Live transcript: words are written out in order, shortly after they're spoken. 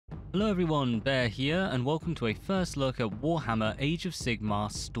Hello everyone, Bear here, and welcome to a first look at Warhammer Age of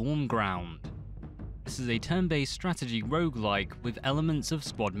Sigmar Stormground. This is a turn-based strategy roguelike with elements of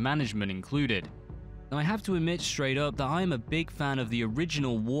squad management included. Now I have to admit straight up that I am a big fan of the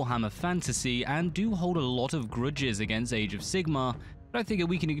original Warhammer fantasy and do hold a lot of grudges against Age of Sigmar, but I figure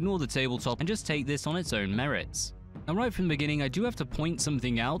we can ignore the tabletop and just take this on its own merits. Now right from the beginning I do have to point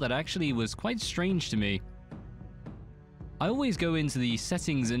something out that actually was quite strange to me. I always go into the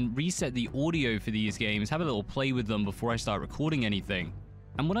settings and reset the audio for these games, have a little play with them before I start recording anything.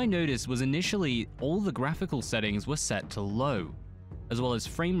 And what I noticed was initially all the graphical settings were set to low, as well as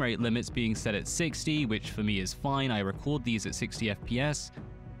frame rate limits being set at 60, which for me is fine, I record these at 60 FPS.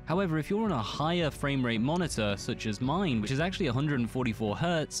 However, if you're on a higher frame rate monitor, such as mine, which is actually 144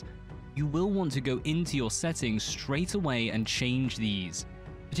 Hz, you will want to go into your settings straight away and change these,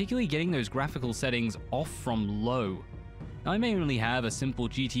 particularly getting those graphical settings off from low. I may only have a simple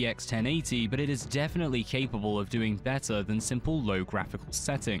GTX 1080, but it is definitely capable of doing better than simple low graphical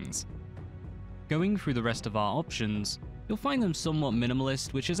settings. Going through the rest of our options, you'll find them somewhat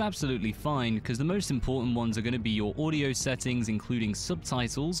minimalist, which is absolutely fine because the most important ones are going to be your audio settings, including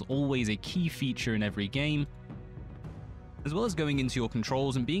subtitles, always a key feature in every game, as well as going into your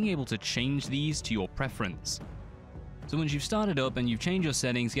controls and being able to change these to your preference. So once you've started up and you've changed your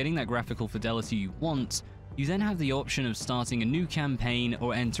settings, getting that graphical fidelity you want, you then have the option of starting a new campaign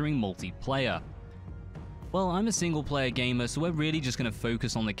or entering multiplayer. Well, I'm a single player gamer, so we're really just going to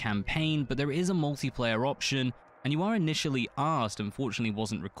focus on the campaign, but there is a multiplayer option, and you are initially asked, unfortunately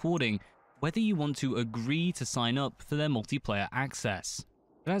wasn't recording, whether you want to agree to sign up for their multiplayer access.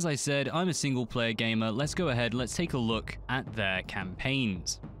 But as I said, I'm a single player gamer, let's go ahead and let's take a look at their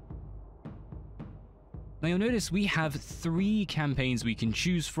campaigns. Now you'll notice we have 3 campaigns we can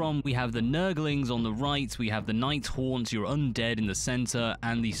choose from. We have the Nurglings on the right, we have the Night Haunts, your undead in the center,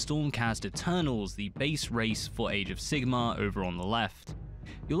 and the Stormcast Eternals, the base race for Age of Sigmar, over on the left.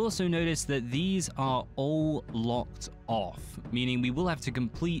 You'll also notice that these are all locked off, meaning we will have to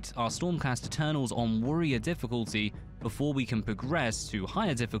complete our Stormcast Eternals on Warrior difficulty before we can progress to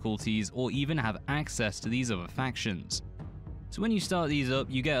higher difficulties or even have access to these other factions. So when you start these up,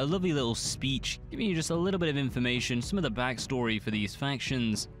 you get a lovely little speech giving you just a little bit of information, some of the backstory for these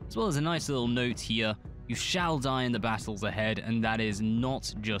factions, as well as a nice little note here: you shall die in the battles ahead, and that is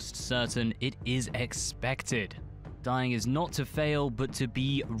not just certain, it is expected. Dying is not to fail, but to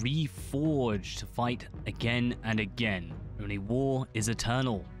be reforged, to fight again and again. Only war is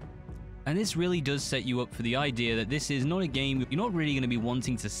eternal. And this really does set you up for the idea that this is not a game you're not really going to be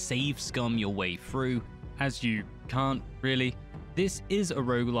wanting to save scum your way through, as you can't really. This is a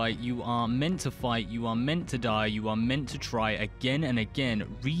roguelike. You are meant to fight, you are meant to die, you are meant to try again and again,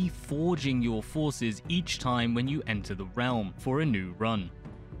 reforging your forces each time when you enter the realm for a new run.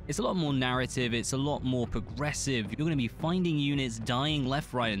 It's a lot more narrative, it's a lot more progressive, you're going to be finding units dying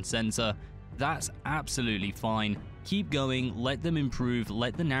left, right and center. That's absolutely fine. Keep going, let them improve,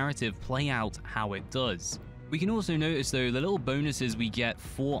 let the narrative play out how it does. We can also notice though the little bonuses we get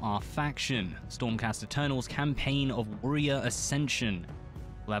for our faction. Stormcast Eternals Campaign of Warrior Ascension.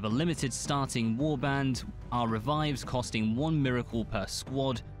 We'll have a limited starting warband, our revives costing 1 miracle per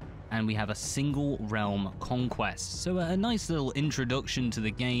squad, and we have a single realm conquest. So a nice little introduction to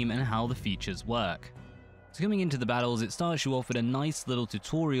the game and how the features work. So coming into the battles, it starts you off with a nice little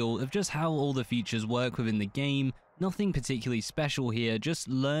tutorial of just how all the features work within the game. Nothing particularly special here, just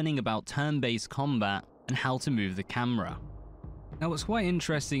learning about turn-based combat and how to move the camera. Now what's quite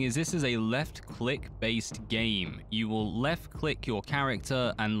interesting is this is a left-click based game. You will left-click your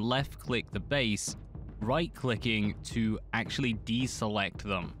character and left-click the base, right-clicking to actually deselect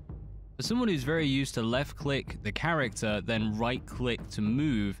them. For someone who's very used to left-click the character, then right-click to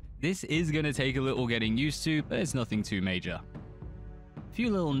move, this is going to take a little getting used to, but it's nothing too major. A few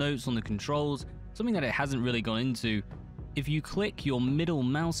little notes on the controls, something that it hasn't really gone into. If you click your middle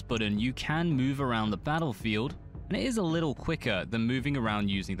mouse button, you can move around the battlefield, and it is a little quicker than moving around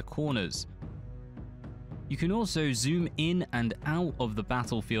using the corners. You can also zoom in and out of the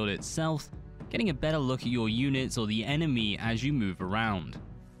battlefield itself, getting a better look at your units or the enemy as you move around.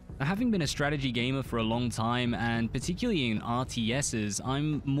 Now, having been a strategy gamer for a long time, and particularly in RTSs,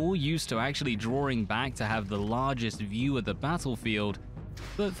 I'm more used to actually drawing back to have the largest view of the battlefield.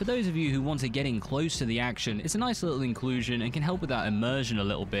 But for those of you who want to get in close to the action, it's a nice little inclusion and can help with that immersion a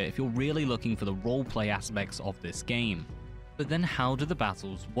little bit if you're really looking for the roleplay aspects of this game. But then how do the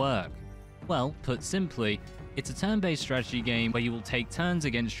battles work? Well, put simply, it's a turn-based strategy game where you will take turns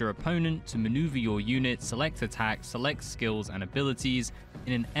against your opponent to maneuver your unit, select attacks, select skills and abilities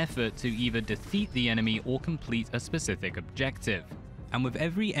in an effort to either defeat the enemy or complete a specific objective. And with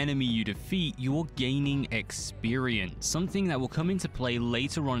every enemy you defeat, you're gaining experience, something that will come into play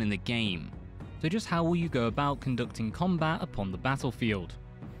later on in the game. So just how will you go about conducting combat upon the battlefield?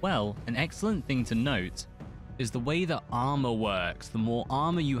 Well, an excellent thing to note is the way that armor works. The more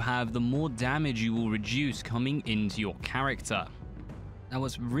armor you have, the more damage you will reduce coming into your character. Now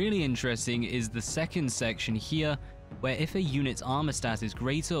what's really interesting is the second section here, where if a unit's armor stat is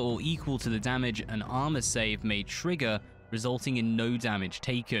greater or equal to the damage an armor save may trigger, resulting in no damage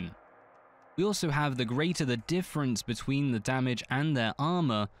taken. We also have the greater the difference between the damage and their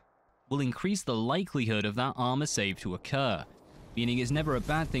armor will increase the likelihood of that armor save to occur, meaning it's never a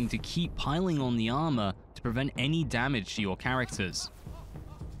bad thing to keep piling on the armor to prevent any damage to your characters.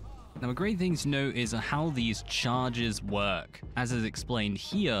 Now a great thing to note is how these charges work. As is explained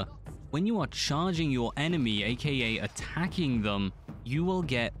here, when you are charging your enemy, aka attacking them, you will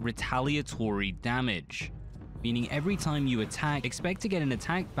get retaliatory damage. Meaning every time you attack, expect to get an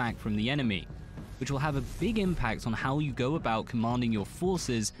attack back from the enemy, which will have a big impact on how you go about commanding your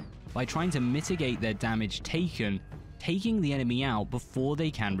forces by trying to mitigate their damage taken, taking the enemy out before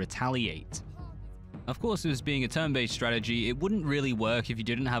they can retaliate. Of course, this being a turn-based strategy, it wouldn't really work if you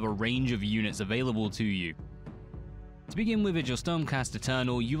didn't have a range of units available to you. To begin with, as your Stormcast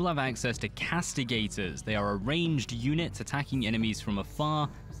Eternal, you will have access to Castigators. They are a ranged unit attacking enemies from afar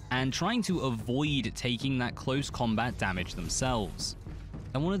and trying to avoid taking that close combat damage themselves.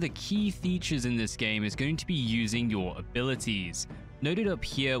 And one of the key features in this game is going to be using your abilities. Noted up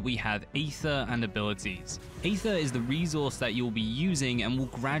here we have Aether and abilities. Aether is the resource that you'll be using and will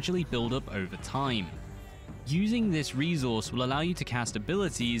gradually build up over time. Using this resource will allow you to cast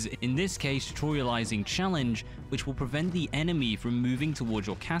abilities, in this case tutorializing challenge, which will prevent the enemy from moving towards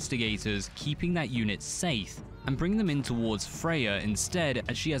your castigators, keeping that unit safe, and bring them in towards Freya instead,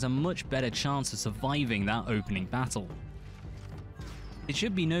 as she has a much better chance of surviving that opening battle. It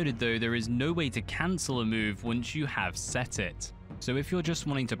should be noted though, there is no way to cancel a move once you have set it. So if you're just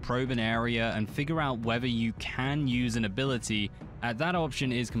wanting to probe an area and figure out whether you can use an ability, that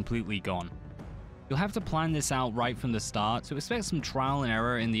option is completely gone. You'll have to plan this out right from the start, so expect some trial and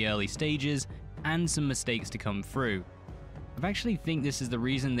error in the early stages and some mistakes to come through. I actually think this is the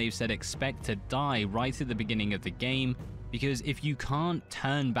reason they've said expect to die right at the beginning of the game, because if you can't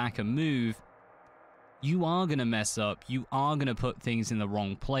turn back a move, you are going to mess up, you are going to put things in the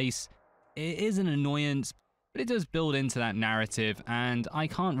wrong place. It is an annoyance, but it does build into that narrative, and I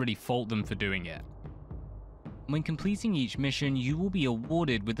can't really fault them for doing it. When completing each mission, you will be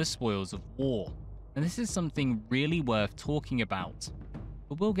awarded with the Spoils of War, and this is something really worth talking about,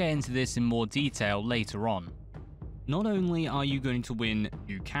 but we'll get into this in more detail later on. Not only are you going to win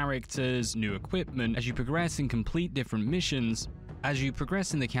new characters, new equipment as you progress and complete different missions, as you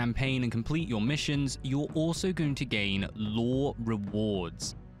progress in the campaign and complete your missions, you're also going to gain lore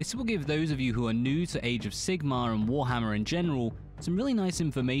rewards. This will give those of you who are new to Age of Sigmar and Warhammer in general some really nice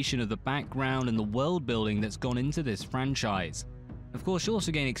information of the background and the world building that's gone into this franchise. Of course, you'll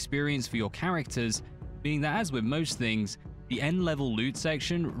also gain experience for your characters, being that as with most things, the end level loot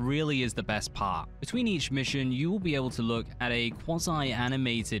section really is the best part. Between each mission, you will be able to look at a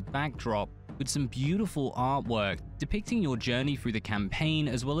quasi-animated backdrop with some beautiful artwork depicting your journey through the campaign,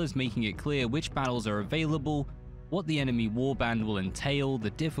 as well as making it clear which battles are available, what the enemy warband will entail,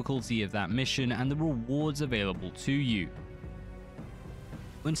 the difficulty of that mission, and the rewards available to you.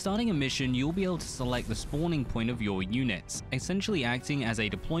 When starting a mission, you'll be able to select the spawning point of your units, essentially acting as a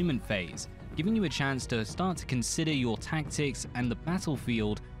deployment phase, giving you a chance to start to consider your tactics and the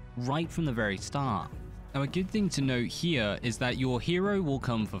battlefield right from the very start. Now a good thing to note here is that your hero will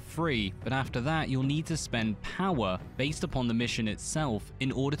come for free, but after that you'll need to spend power based upon the mission itself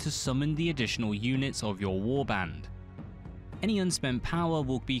in order to summon the additional units of your warband. Any unspent power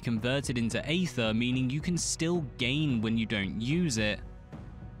will be converted into Aether, meaning you can still gain when you don't use it.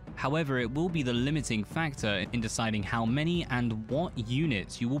 However, it will be the limiting factor in deciding how many and what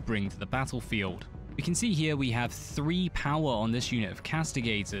units you will bring to the battlefield. We can see here we have 3 power on this unit of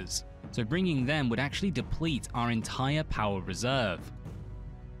castigators, so bringing them would actually deplete our entire power reserve.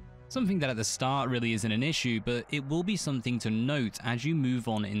 Something that at the start really isn't an issue, but it will be something to note as you move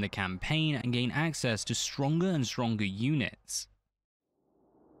on in the campaign and gain access to stronger and stronger units.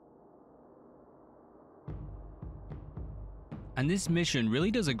 And this mission really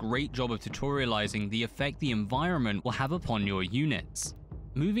does a great job of tutorializing the effect the environment will have upon your units.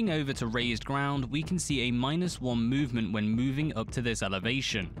 Moving over to raised ground, we can see a -1 movement when moving up to this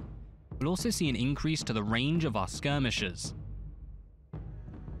elevation. We'll also see an increase to the range of our skirmishers.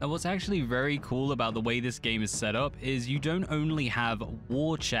 Now what's actually very cool about the way this game is set up is you don't only have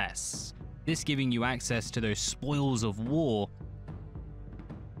war chests, this giving you access to those spoils of war,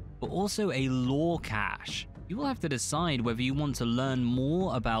 but also a lore cache. You will have to decide whether you want to learn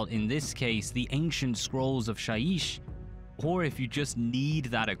more about, in this case, the ancient scrolls of Shyish, or if you just need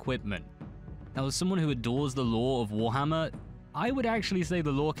that equipment. Now, as someone who adores the lore of Warhammer, I would actually say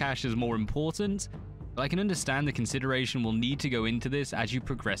the lore cache is more important, but I can understand the consideration will need to go into this as you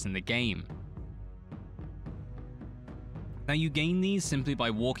progress in the game. Now, you gain these simply by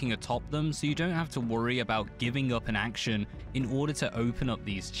walking atop them, so you don't have to worry about giving up an action in order to open up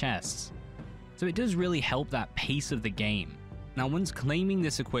these chests. So it does really help that pace of the game. Now, once claiming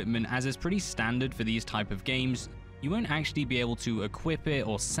this equipment, as is pretty standard for these type of games, you won't actually be able to equip it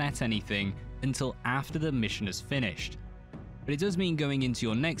or set anything until after the mission is finished. But it does mean going into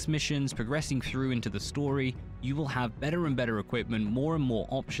your next missions, progressing through into the story, you will have better and better equipment, more and more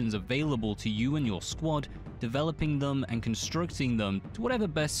options available to you and your squad, developing them and constructing them to whatever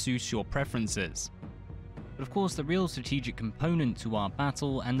best suits your preferences. But of course, the real strategic component to our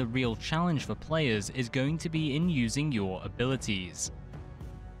battle and the real challenge for players is going to be in using your abilities.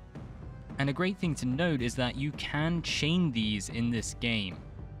 And a great thing to note is that you can chain these in this game.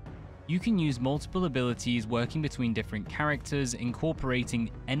 You can use multiple abilities working between different characters, incorporating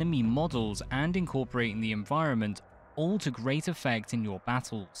enemy models and incorporating the environment, all to great effect in your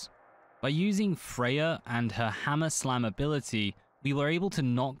battles. By using Freya and her Hammer Slam ability, we were able to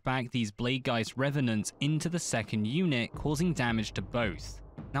knock back these Bladegeist Revenants into the second unit, causing damage to both.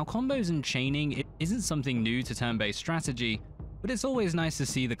 Now, combos and chaining it isn't something new to turn-based strategy, but it's always nice to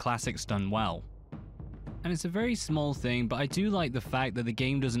see the classics done well. And it's a very small thing, but I do like the fact that the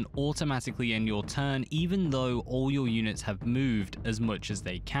game doesn't automatically end your turn even though all your units have moved as much as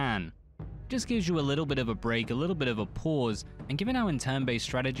they can. It just gives you a little bit of a break, a little bit of a pause, and given how in turn-based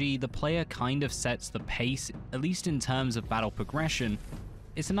strategy the player kind of sets the pace, at least in terms of battle progression,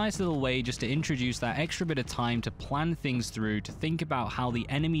 it's a nice little way just to introduce that extra bit of time to plan things through, to think about how the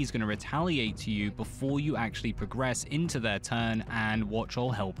enemy is going to retaliate to you before you actually progress into their turn and watch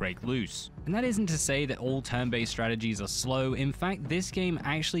all hell break loose. And that isn't to say that all turn-based strategies are slow. In fact, this game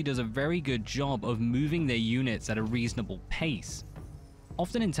actually does a very good job of moving their units at a reasonable pace.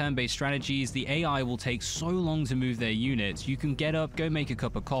 Often in turn-based strategies, the AI will take so long to move their units, you can get up, go make a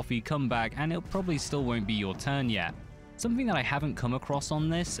cup of coffee, come back, and it probably still won't be your turn yet. Something that I haven't come across on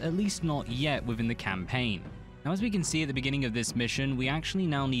this, at least not yet within the campaign. Now, as we can see at the beginning of this mission, we actually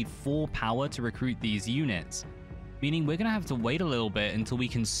now need 4 power to recruit these units, meaning we're going to have to wait a little bit until we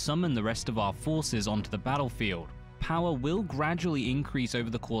can summon the rest of our forces onto the battlefield. Power will gradually increase over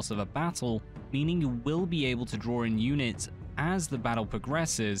the course of a battle, meaning you will be able to draw in units as the battle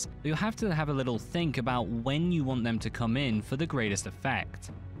progresses, but you'll have to have a little think about when you want them to come in for the greatest effect.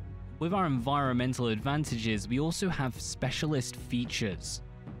 With our environmental advantages, we also have specialist features.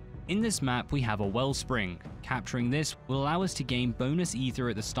 In this map, we have a wellspring. Capturing this will allow us to gain bonus ether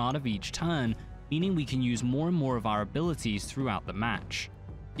at the start of each turn, meaning we can use more and more of our abilities throughout the match,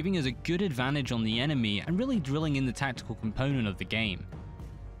 giving us a good advantage on the enemy and really drilling in the tactical component of the game.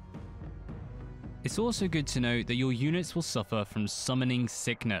 It's also good to note that your units will suffer from summoning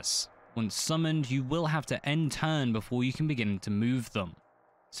sickness. Once summoned, you will have to end turn before you can begin to move them.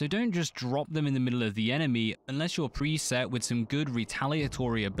 So don't just drop them in the middle of the enemy unless you're preset with some good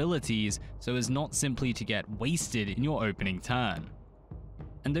retaliatory abilities so as not simply to get wasted in your opening turn.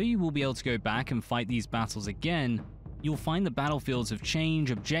 And though you will be able to go back and fight these battles again, you'll find the battlefields have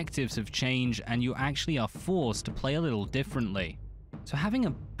changed, objectives have changed, and you actually are forced to play a little differently. So having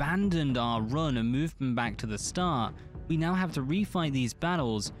abandoned our run and moved them back to the start, we now have to refight these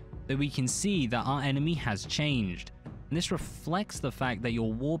battles, though we can see that our enemy has changed. And this reflects the fact that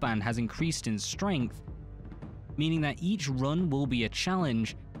your warband has increased in strength, meaning that each run will be a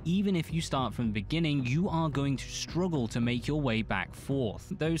challenge. Even if you start from the beginning, you are going to struggle to make your way back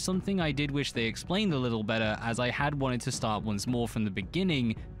forth. Though something I did wish they explained a little better, as I had wanted to start once more from the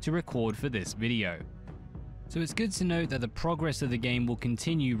beginning to record for this video. So it's good to note that the progress of the game will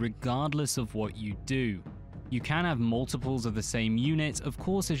continue regardless of what you do. You can have multiples of the same unit. Of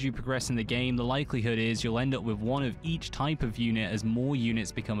course, as you progress in the game, the likelihood is you'll end up with one of each type of unit as more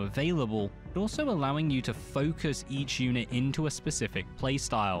units become available, but also allowing you to focus each unit into a specific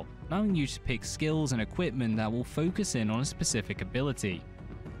playstyle, allowing you to pick skills and equipment that will focus in on a specific ability.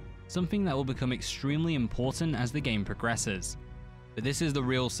 Something that will become extremely important as the game progresses. But this is the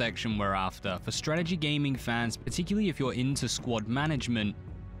real section we're after. For strategy gaming fans, particularly if you're into squad management,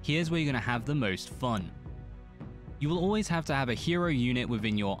 here's where you're going to have the most fun. You will always have to have a hero unit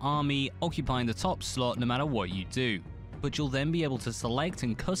within your army, occupying the top slot no matter what you do, but you'll then be able to select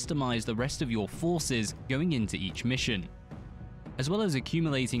and customize the rest of your forces going into each mission, as well as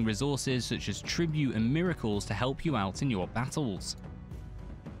accumulating resources such as tribute and miracles to help you out in your battles.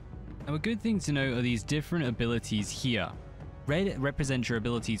 Now a good thing to note are these different abilities here. Red represents your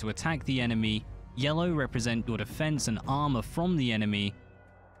ability to attack the enemy, yellow represent your defense and armor from the enemy,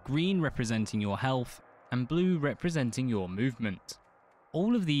 green representing your health, and blue representing your movement.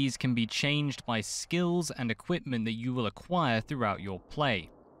 All of these can be changed by skills and equipment that you will acquire throughout your play.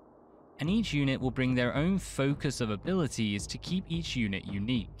 And each unit will bring their own focus of abilities to keep each unit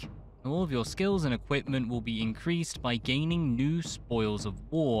unique. All of your skills and equipment will be increased by gaining new spoils of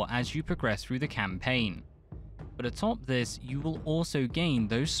war as you progress through the campaign. But atop this, you will also gain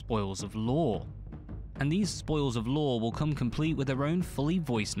those spoils of lore. And these spoils of lore will come complete with their own fully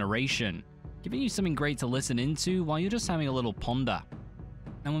voiced narration, giving you something great to listen into while you're just having a little ponder.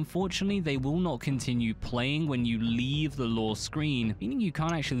 Now unfortunately, they will not continue playing when you leave the lore screen, meaning you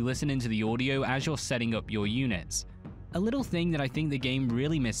can't actually listen into the audio as you're setting up your units. A little thing that I think the game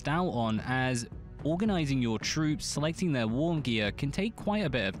really missed out on, as organizing your troops, selecting their war gear can take quite a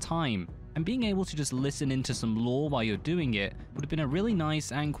bit of time, and being able to just listen into some lore while you're doing it would have been a really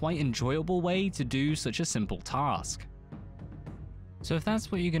nice and quite enjoyable way to do such a simple task. So if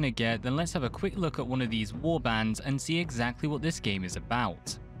that's what you're going to get, then let's have a quick look at one of these warbands and see exactly what this game is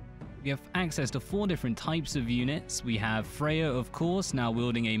about. We have access to 4 different types of units. We have Freya, of course, now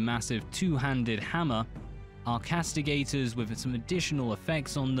wielding a massive 2-handed hammer, our castigators with some additional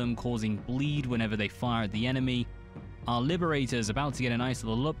effects on them causing bleed whenever they fire at the enemy, our liberators about to get a nice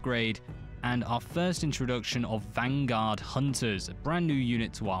little upgrade, and our first introduction of Vanguard Hunters, a brand new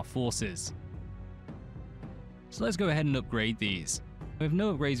unit to our forces. So let's go ahead and upgrade these. We have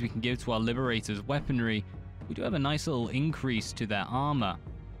no upgrades we can give to our liberators' weaponry. We do have a nice little increase to their armor,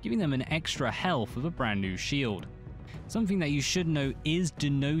 giving them an extra health with a brand new shield. Something that you should know is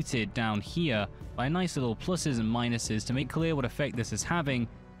denoted down here by nice little pluses and minuses to make clear what effect this is having,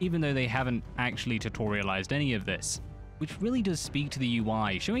 even though they haven't actually tutorialized any of this, which really does speak to the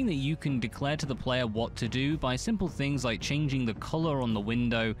UI, showing that you can declare to the player what to do by simple things like changing the color on the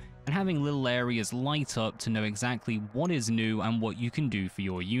window and having little areas light up to know exactly what is new and what you can do for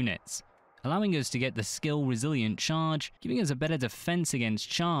your units, allowing us to get the skill Resilient Charge, giving us a better defense against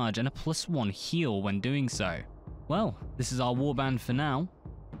charge and a +1 heal when doing so. Well, this is our warband for now.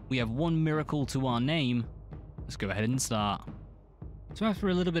 We have 1 miracle to our name. Let's go ahead and start. So after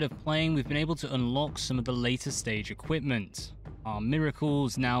a little bit of playing, we've been able to unlock some of the later stage equipment. Our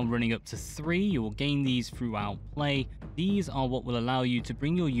miracles now running up to 3, you will gain these throughout play. These are what will allow you to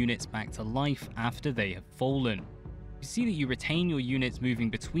bring your units back to life after they have fallen. You see that you retain your units moving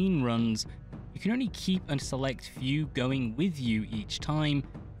between runs. You can only keep a select few going with you each time,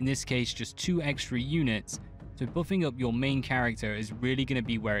 in this case just 2 extra units. So buffing up your main character is really going to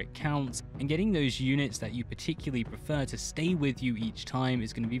be where it counts, and getting those units that you particularly prefer to stay with you each time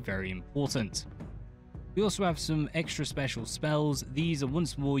is going to be very important. We also have some extra special spells. These are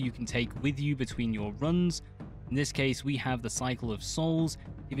once more you can take with you between your runs. In this case, we have the Cycle of Souls,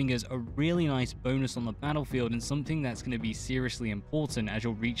 giving us a really nice bonus on the battlefield and something that's going to be seriously important as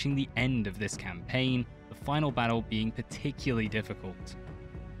you're reaching the end of this campaign, the final battle being particularly difficult.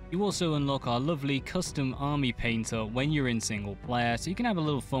 You also unlock our lovely custom army painter when you're in single player, so you can have a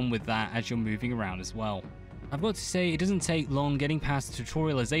little fun with that as you're moving around as well. I've got to say, it doesn't take long getting past the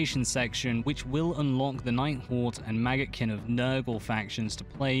tutorialization section, which will unlock the Nighthaunt and Maggotkin of Nurgle factions to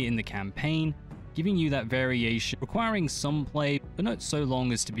play in the campaign, giving you that variation, requiring some play, but not so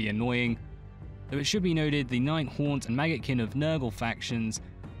long as to be annoying. Though it should be noted, the Nighthaunt and Maggotkin of Nurgle factions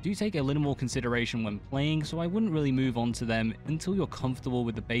do take a little more consideration when playing, so I wouldn't really move on to them until you're comfortable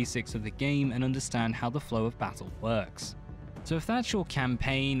with the basics of the game and understand how the flow of battle works. So if that's your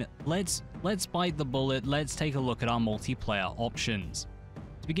campaign, let's bite the bullet, let's take a look at our multiplayer options.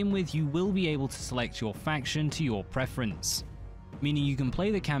 To begin with, you will be able to select your faction to your preference, meaning you can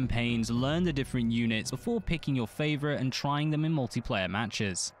play the campaigns, learn the different units before picking your favorite and trying them in multiplayer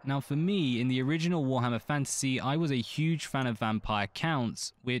matches. Now for me, in the original Warhammer Fantasy, I was a huge fan of vampire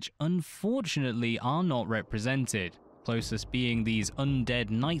counts, which unfortunately are not represented, closest being these undead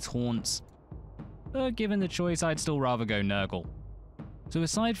Nighthaunts, but given the choice, I'd still rather go Nurgle. So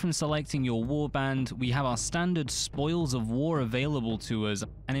aside from selecting your warband, we have our standard spoils of war available to us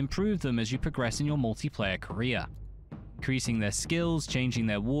and improve them as you progress in your multiplayer career, increasing their skills, changing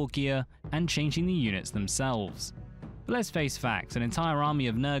their war gear, and changing the units themselves. But let's face facts, an entire army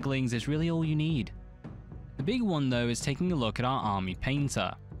of Nurglings is really all you need. The big one though is taking a look at our army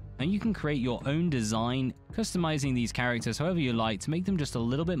painter. Now you can create your own design, customizing these characters however you like to make them just a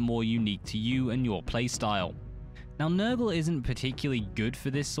little bit more unique to you and your playstyle. Now Nurgle isn't particularly good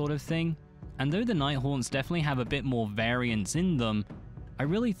for this sort of thing, and though the Nighthaunts definitely have a bit more variance in them, I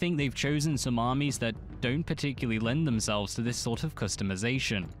really think they've chosen some armies that don't particularly lend themselves to this sort of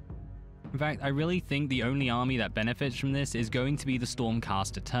customization. In fact, I really think the only army that benefits from this is going to be the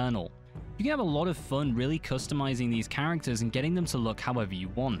Stormcast Eternal. You can have a lot of fun really customizing these characters and getting them to look however you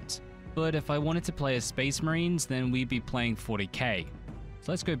want. But if I wanted to play as Space Marines, then we'd be playing 40k.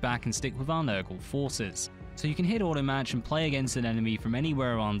 So let's go back and stick with our Nurgle forces. So you can hit auto match and play against an enemy from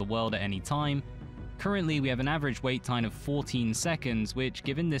anywhere around the world at any time. Currently we have an average wait time of 14 seconds, which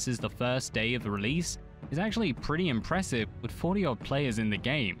given this is the first day of the release, is actually pretty impressive with 40 odd players in the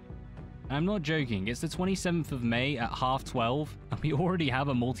game. And I'm not joking, it's the 27th of May at 12:30 and we already have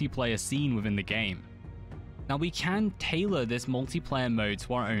a multiplayer scene within the game. Now we can tailor this multiplayer mode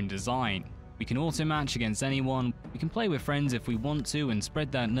to our own design. We can auto match against anyone, we can play with friends if we want to and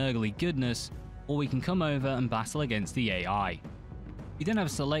spread that Nurgle goodness, or we can come over and battle against the AI. You then have a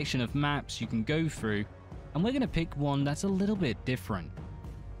selection of maps you can go through, and we're going to pick one that's a little bit different.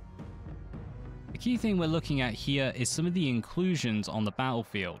 The key thing we're looking at here is some of the inclusions on the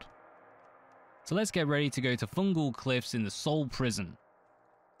battlefield. So let's get ready to go to Fungal Cliffs in the Soul Prison.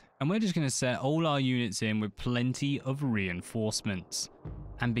 And we're just going to set all our units in with plenty of reinforcements,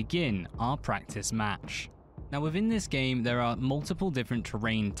 and begin our practice match. Now within this game there are multiple different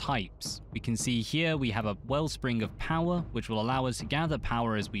terrain types. We can see here we have a wellspring of power, which will allow us to gather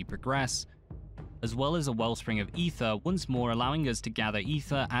power as we progress, as well as a wellspring of ether, once more allowing us to gather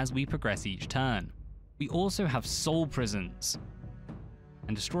ether as we progress each turn. We also have soul prisons,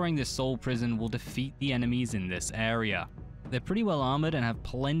 and destroying this soul prison will defeat the enemies in this area. They're pretty well armored and have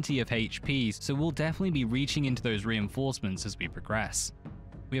plenty of HP, so we'll definitely be reaching into those reinforcements as we progress.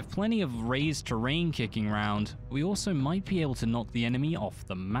 We have plenty of raised terrain kicking around, but we also might be able to knock the enemy off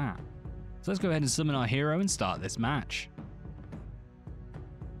the map. So let's go ahead and summon our hero and start this match.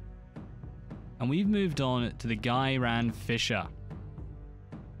 And we've moved on to the Gairan Fisher.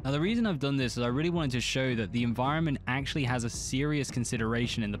 Now the reason I've done this is I really wanted to show that the environment actually has a serious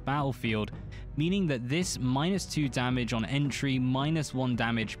consideration in the battlefield, meaning that this -2 damage on entry, -1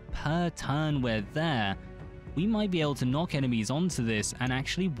 damage per turn we're there, we might be able to knock enemies onto this and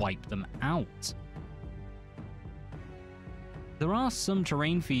actually wipe them out. There are some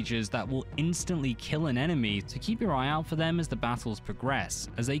terrain features that will instantly kill an enemy, so keep your eye out for them as the battles progress,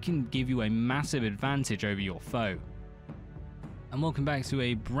 as they can give you a massive advantage over your foe. And welcome back to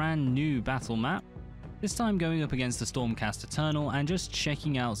a brand new battle map, this time going up against the Stormcast Eternal and just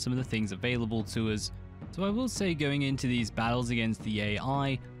checking out some of the things available to us. So I will say, going into these battles against the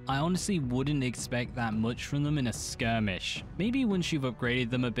AI, I honestly wouldn't expect that much from them in a skirmish. Maybe once you've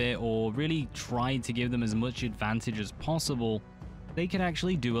upgraded them a bit or really tried to give them as much advantage as possible, they could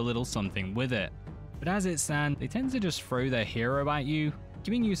actually do a little something with it. But as it stands, they tend to just throw their hero at you,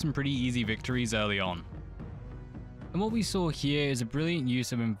 giving you some pretty easy victories early on. And what we saw here is a brilliant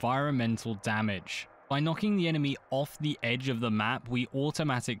use of environmental damage. By knocking the enemy off the edge of the map, we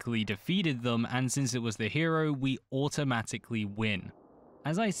automatically defeated them, and since it was the hero, we automatically win.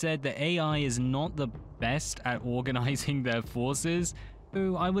 As I said, the AI is not the best at organizing their forces,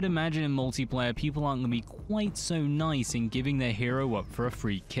 so I would imagine in multiplayer people aren't going to be quite so nice in giving their hero up for a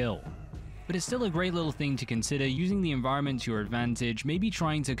free kill. But it's still a great little thing to consider, using the environment to your advantage, maybe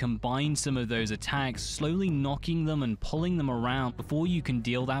trying to combine some of those attacks, slowly knocking them and pulling them around before you can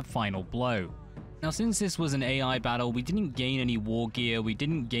deal that final blow. Now since this was an AI battle, we didn't gain any war gear, we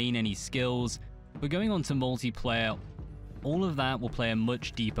didn't gain any skills. We're going on to multiplayer. All of that will play a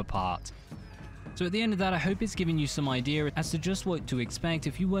much deeper part. So at the end of that, I hope it's given you some idea as to just what to expect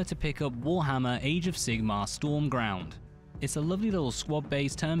if you were to pick up Warhammer Age of Sigmar Stormground. It's a lovely little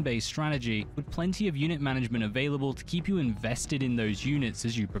squad-based, turn-based strategy with plenty of unit management available to keep you invested in those units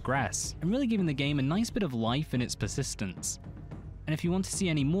as you progress, and really giving the game a nice bit of life in its persistence. And if you want to see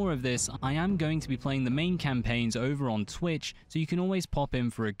any more of this, I am going to be playing the main campaigns over on Twitch, so you can always pop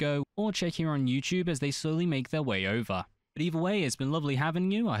in for a go, or check here on YouTube as they slowly make their way over. But either way, it's been lovely having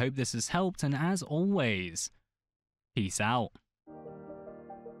you, I hope this has helped, and as always, peace out.